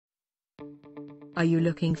Are you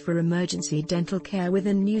looking for emergency dental care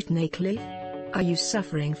within Newton Aycliffe? Are you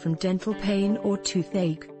suffering from dental pain or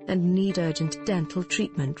toothache, and need urgent dental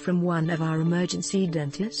treatment from one of our emergency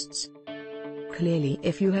dentists? Clearly,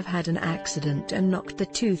 if you have had an accident and knocked the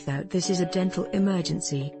tooth out, this is a dental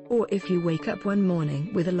emergency, or if you wake up one morning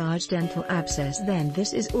with a large dental abscess, then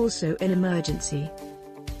this is also an emergency.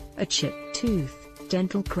 A chipped tooth,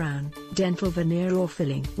 dental crown, dental veneer or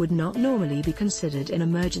filling would not normally be considered an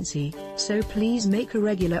emergency, so please make a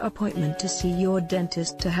regular appointment to see your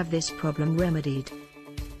dentist to have this problem remedied.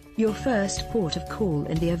 Your first port of call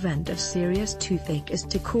in the event of serious toothache is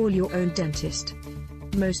to call your own dentist.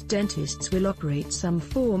 Most dentists will operate some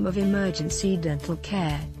form of emergency dental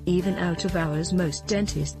care, even out of hours. Most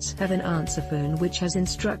dentists have an answer phone which has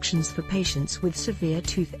instructions for patients with severe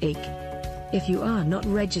toothache. If you are not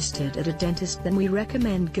registered at a dentist, then we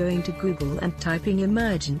recommend going to Google and typing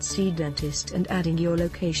emergency dentist and adding your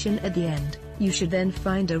location at the end. You should then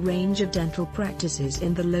find a range of dental practices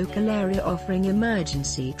in the local area offering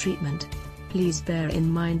emergency treatment. Please bear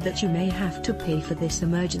in mind that you may have to pay for this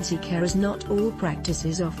emergency care, as not all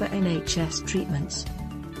practices offer NHS treatments.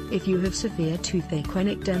 If you have severe toothache when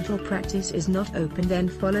a dental practice is not open, then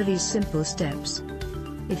follow these simple steps.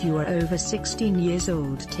 If you are over 16 years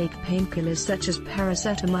old, take painkillers such as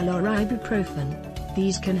paracetamol or ibuprofen.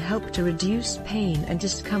 These can help to reduce pain and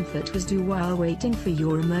discomfort while waiting for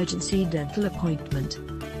your emergency dental appointment.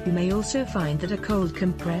 You may also find that a cold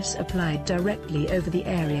compress applied directly over the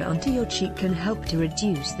area onto your cheek can help to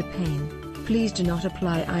reduce the pain. Please do not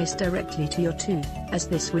apply ice directly to your tooth, as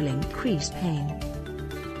this will increase pain.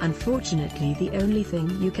 Unfortunately, the only thing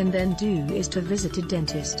you can then do is to visit a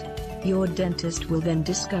dentist. Your dentist will then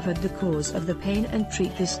discover the cause of the pain and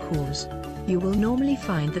treat this cause. You will normally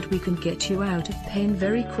find that we can get you out of pain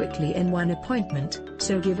very quickly in one appointment,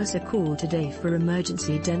 so give us a call today for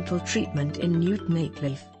emergency dental treatment in Newton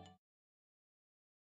Aycliffe.